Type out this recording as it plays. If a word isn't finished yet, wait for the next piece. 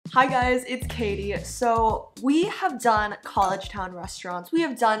Hi guys, it's Katie. So we have done Collegetown restaurants, we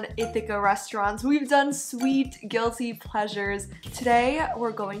have done Ithaca restaurants, we've done sweet guilty pleasures. Today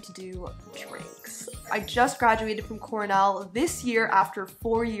we're going to do drinks. I just graduated from Cornell this year after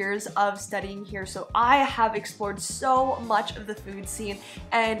 4 years of studying here, so I have explored so much of the food scene,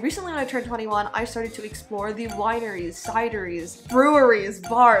 and recently when I turned 21 I started to explore the wineries, cideries, breweries,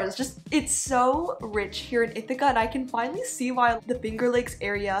 bars. Just it's so rich here in Ithaca, and I can finally see why the Finger Lakes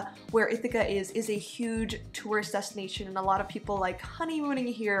area where Ithaca is a huge tourist destination, and a lot of people like honeymooning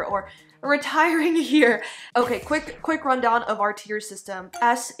here or retiring here. Okay, quick rundown of our tier system.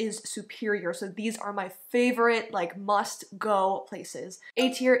 S is superior, so these are my favorite like must go places.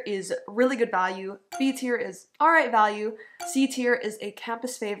 A tier is really good value, B tier is alright value, C tier is a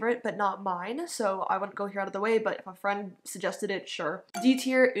campus favorite but not mine, so I wouldn't go here out of the way, but if a friend suggested it, sure. D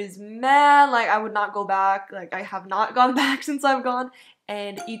tier is meh, like I would not go back, like I have not gone back since I've gone.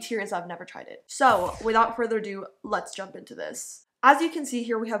 And E tier is I've never tried it. So without further ado, let's jump into this. As you can see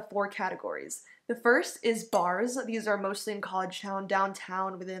here, we have 4 categories. The first is bars. These are mostly in Collegetown,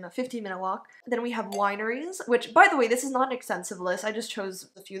 downtown, within a 15-minute walk. Then we have wineries, which, by the way, this is not an extensive list. I just chose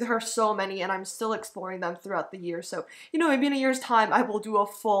a few. There are so many, and I'm still exploring them throughout the year. So, you know, maybe in a year's time, I will do a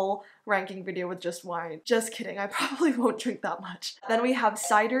full ranking video with just wine. Just kidding, I probably won't drink that much. Then we have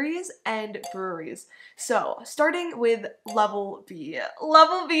cideries and breweries. So, starting with Level B.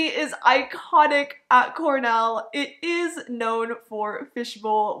 Level B is iconic at Cornell. It is known for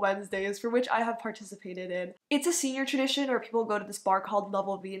Fishbowl Wednesdays, for which I have participated in. It's a senior tradition where people go to this bar called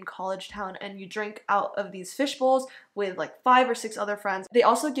Level B in Collegetown, and you drink out of these fish bowls with like 5 or 6 other friends. They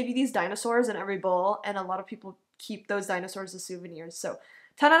also give you these dinosaurs in every bowl, and a lot of people keep those dinosaurs as souvenirs. So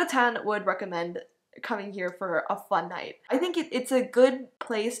 10 out of 10 would recommend coming here for a fun night. I think it's a good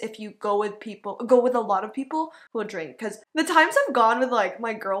place if you go with a lot of people who will drink, because the times I've gone with like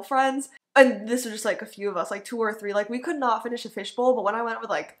my girlfriends, and this is just like a few of us, like 2 or 3, like we could not finish a fishbowl, but when I went with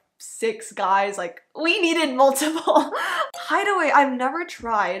like 6 guys, like we needed multiple. Hideaway, I've never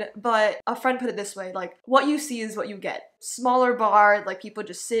tried, but a friend put it this way, like what you see is what you get. Smaller bar, like people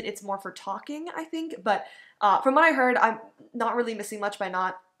just sit, it's more for talking, I think, but from what I heard, I'm not really missing much by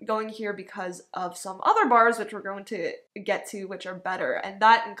not going here because of some other bars which we're going to get to, which are better, and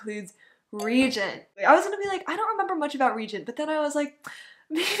that includes Regent. I was gonna be like, I don't remember much about Regent, but then I was like,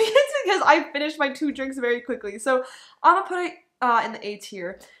 maybe it's because I finished my 2 drinks very quickly. So I'm gonna put it in the A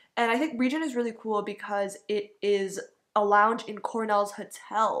tier. And I think Regent is really cool because it is a lounge in Cornell's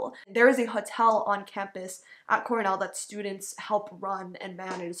hotel. There is a hotel on campus at Cornell that students help run and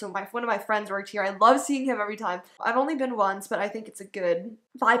manage. So one of my friends worked here. I love seeing him every time. I've only been once, but I think it's a good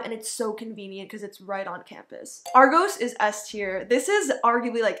vibe, and it's so convenient because it's right on campus. Argos is S tier. This is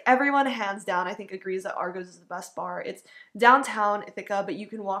arguably, like, everyone hands down I think agrees that Argos is the best bar. It's downtown Ithaca, but you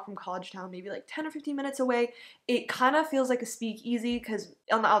can walk from Collegetown maybe like 10 or 15 minutes away. It kind of feels like a speakeasy because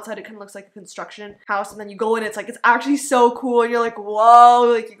on the outside it kind of looks like a construction house, and then you go in, it's like, it's actually so cool, and you're like,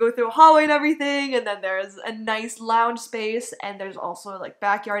 whoa, like you go through a hallway and everything, and then there's a nice lounge space, and there's also like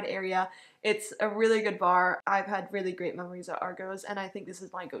backyard area. It's a really good bar. I've had really great memories at Argos, and I think this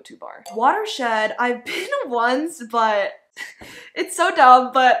is my go-to bar. Watershed, I've been once, but it's so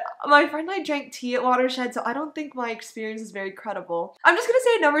dumb, but my friend and I drank tea at Watershed, so I don't think my experience is very credible. I'm just gonna say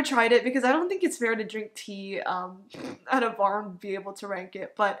I never tried it because I don't think it's fair to drink tea at a bar and be able to rank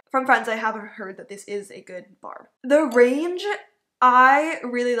it, but from friends I have heard that this is a good bar. The Range, I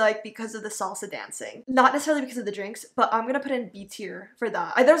really like because of the salsa dancing. Not necessarily because of the drinks, but I'm gonna put in B tier for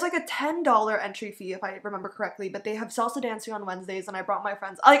that. There's like a $10 entry fee if I remember correctly, but they have salsa dancing on Wednesdays, and I brought my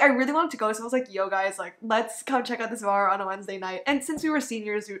friends. Like, I really wanted to go, so I was like, yo guys, like, let's come check out this bar on a Wednesday night. And since we were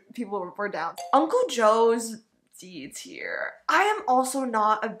seniors, people were down. Uncle Joe's, D tier. I am also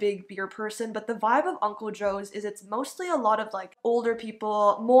not a big beer person, but the vibe of Uncle Joe's is it's mostly a lot of like older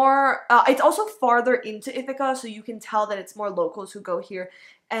people, more, it's also farther into Ithaca, so you can tell that it's more locals who go here,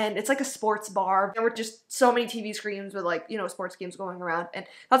 and it's like a sports bar. There were just so many TV screens with like, you know, sports games going around, and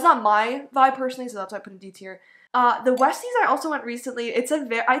that's not my vibe personally, so that's why I put in D tier. The Westies I also went recently. It's a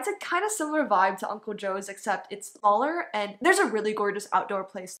kind of similar vibe to Uncle Joe's, except it's smaller, and there's a really gorgeous outdoor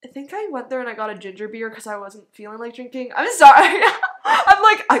place. I think I went there and I got a ginger beer because I wasn't feeling like drinking. I'm sorry. I'm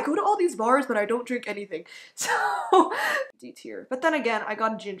like, I go to all these bars, but I don't drink anything. So, D tier. But then again, I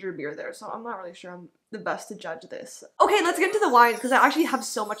got ginger beer there, so I'm not really sure I'm the best to judge this. Okay, let's get into the wines because I actually have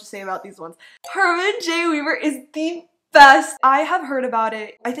so much to say about these ones. Hermann J Wiemer is the best. I have heard about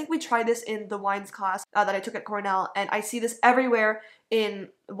it. I think we tried this in the wines class that I took at Cornell, and I see this everywhere in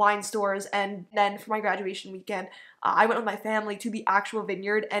wine stores. And then for my graduation weekend, I went with my family to the actual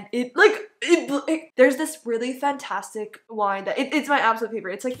vineyard, and it, like, There's this really fantastic wine that it's my absolute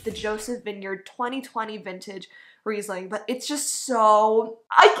favorite. It's like the Joseph Vineyard 2020 vintage Riesling, but it's just so,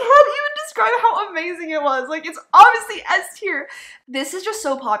 I can't even describe how amazing it was. Like, it's obviously S tier. This is just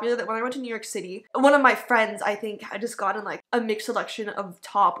so popular that when I went to New York City, one of my friends, I think, had just gotten like a mixed selection of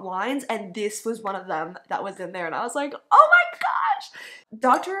top wines, and this was one of them that was in there, and I was like, oh my gosh!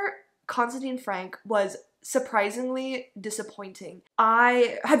 Dr. Konstantin Frank was surprisingly disappointing.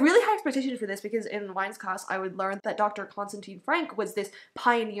 I had really high expectations for this because in wines class I would learn that Dr. Konstantin Frank was this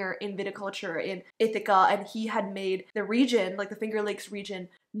pioneer in viticulture in Ithaca, and he had made the region, like the Finger Lakes region,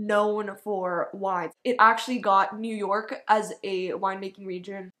 known for wines. It actually got New York as a winemaking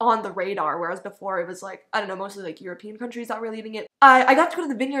region on the radar, whereas before it was like, I don't know, mostly like European countries that were leading it. I got to go to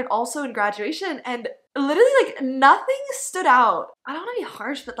the vineyard also in graduation, and literally like nothing stood out. I don't want to be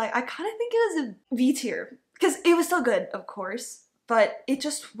harsh, but like I kind of think it was a V tier because it was still good, of course, but it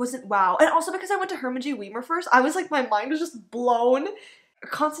just wasn't wow. And also because I went to Hermann J Wiemer first, I was like, my mind was just blown.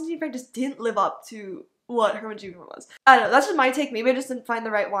 Konstantin Frank just didn't live up to what Hermann J Wiemer was. I don't know, that's just my take. Maybe I just didn't find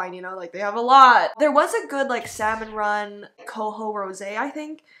the right wine, you know, like they have a lot. There was a good like salmon run coho rosé, I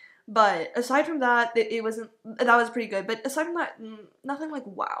think. But aside from that, it wasn't, that was pretty good. But aside from that, nothing like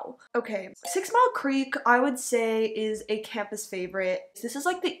wow. Okay, 6 Mile Creek, I would say, is a campus favorite. This is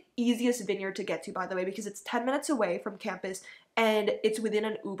like the easiest vineyard to get to, by the way, because it's 10 minutes away from campus and it's within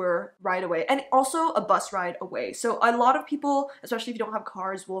an Uber ride away and also a bus ride away. So a lot of people, especially if you don't have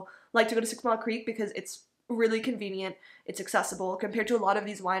cars, will like to go to 6 Mile Creek because it's really convenient, it's accessible compared to a lot of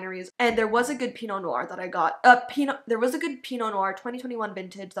these wineries. And there was a good Pinot Noir that I got. There was a good Pinot Noir 2021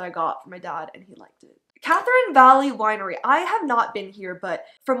 vintage that I got for my dad, and he liked it. Catherine Valley Winery. I have not been here, but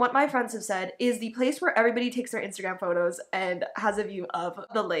from what my friends have said, is the place where everybody takes their Instagram photos and has a view of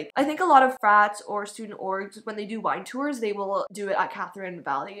the lake. I think a lot of frats or student orgs, when they do wine tours, they will do it at Catherine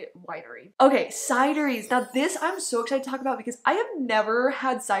Valley Winery. Okay, cideries. Now this I'm so excited to talk about because I have never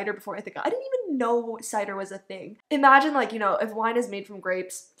had cider before Ithaca. I didn't even know cider was a thing. Imagine, like, you know, if wine is made from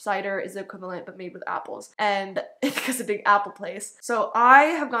grapes, cider is the equivalent but made with apples. And Ithaca's a big apple place. So I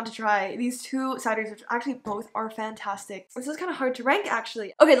have gone to try these two cideries, which actually both are fantastic. This is kind of hard to rank,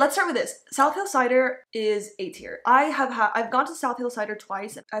 actually. Okay, let's start with this. South Hill Cider is A tier. I've gone to South Hill Cider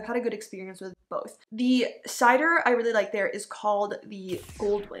twice. I've had a good experience with both. The cider I really like there is called the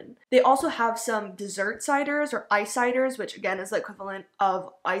Goldwyn. They also have some dessert ciders or ice ciders, which again is the equivalent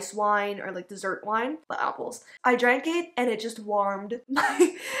of ice wine or like dessert wine, but apples. I drank it and it just warmed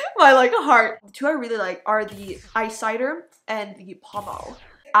my like heart. The two I really like are the ice cider and the Pommel.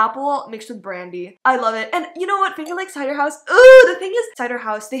 Apple mixed with brandy. I love it. And you know what? Finger Lakes Cider House. Ooh, the thing is, Cider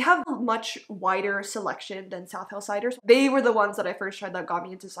House, they have a much wider selection than South Hill ciders. They were the ones that I first tried that got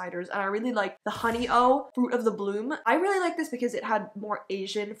me into ciders, and I really like the Honey O, Fruit of the Bloom. I really like this because it had more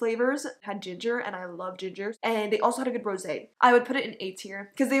Asian flavors. It had ginger, and I love ginger. And they also had a good rosé. I would put it in A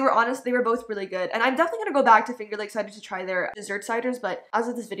tier because they were honest, they were both really good. And I'm definitely gonna go back to Finger Lakes Cider to try their dessert ciders, but as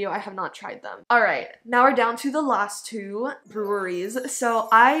of this video, I have not tried them. All right, now we're down to the last two breweries. So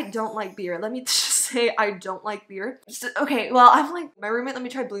I don't like beer. Let me just say I don't like beer. Okay, well, I'm like, my roommate let me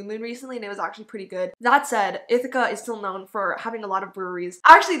try Blue Moon recently and it was actually pretty good. That said, Ithaca is still known for having a lot of breweries.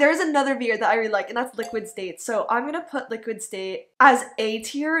 Actually, there's another beer that I really like, and that's Liquid State. So I'm gonna put Liquid State as A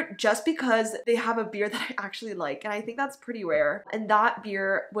tier just because they have a beer that I actually like, and I think that's pretty rare. And that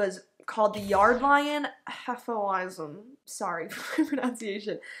beer was called the Yard Lion Hefeweizen. Sorry for my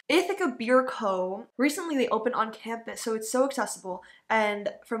pronunciation. Ithaca Beer Co. Recently they opened on campus, so it's so accessible. And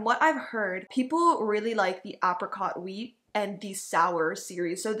from what I've heard, people really like the apricot wheat and the sour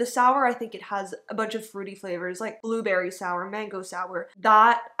series. So the sour, I think it has a bunch of fruity flavors like blueberry sour, mango sour.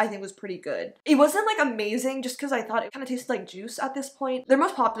 That I think was pretty good. It wasn't like amazing just because I thought it kind of tasted like juice at this point. Their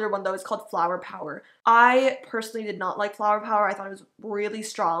most popular one though is called Flower Power. I personally did not like Flower Power. I thought it was really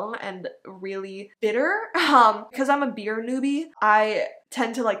strong and really bitter. Because I'm a beer newbie, I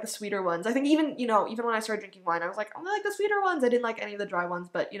tend to like the sweeter ones. I think even, you know, even when I started drinking wine, I was like, I like the sweeter ones. I didn't like any of the dry ones,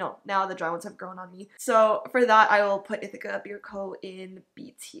 but you know, now the dry ones have grown on me. So for that, I will put Ithaca Beer Co. in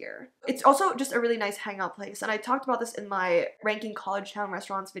B tier. It's also just a really nice hangout place. And I talked about this in my ranking college town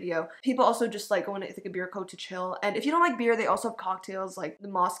restaurants video. People also just like going to Ithaca Beer Co. to chill. And if you don't like beer, they also have cocktails like the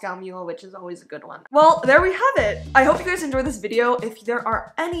Moscow Mule, which is always a good one. Well, there we have it. I hope you guys enjoyed this video. If there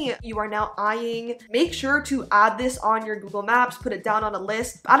are any you are now eyeing, make sure to add this on your Google Maps, put it down on a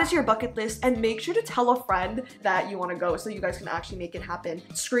list, add it to your bucket list, and make sure to tell a friend that you want to go so you guys can actually make it happen.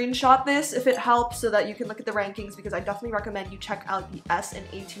 Screenshot this if it helps so that you can look at the rankings, because I definitely recommend you check out the S and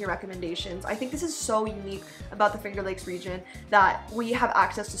A tier recommendations. I think this is so unique about the Finger Lakes region that we have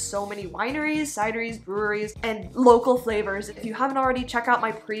access to so many wineries, cideries, breweries, and local flavors. If you haven't already, check out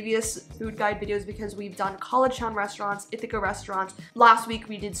my previous food guide videos because we've done Collegetown restaurants, Ithaca restaurants. Last week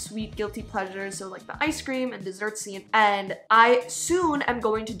we did sweet guilty pleasures, so like the ice cream and dessert scene, and I soon am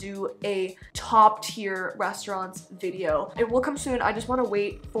going to do a top tier restaurants video. It will come soon. I just want to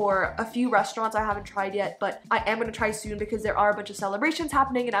wait for a few restaurants I haven't tried yet, but I am going to try soon because there are a bunch of celebrations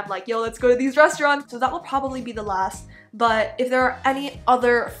happening and I'm like, yo, let's go to these restaurants. So that will probably be the last. But if there are any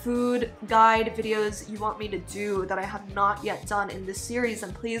other food guide videos you want me to do that I have not yet done in this series,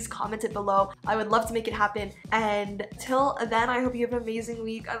 then please comment it below. I would love to make it happen. And till then, I hope you have an amazing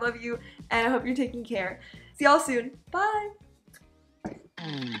week. I love you and I hope you're taking care. See y'all soon. Bye.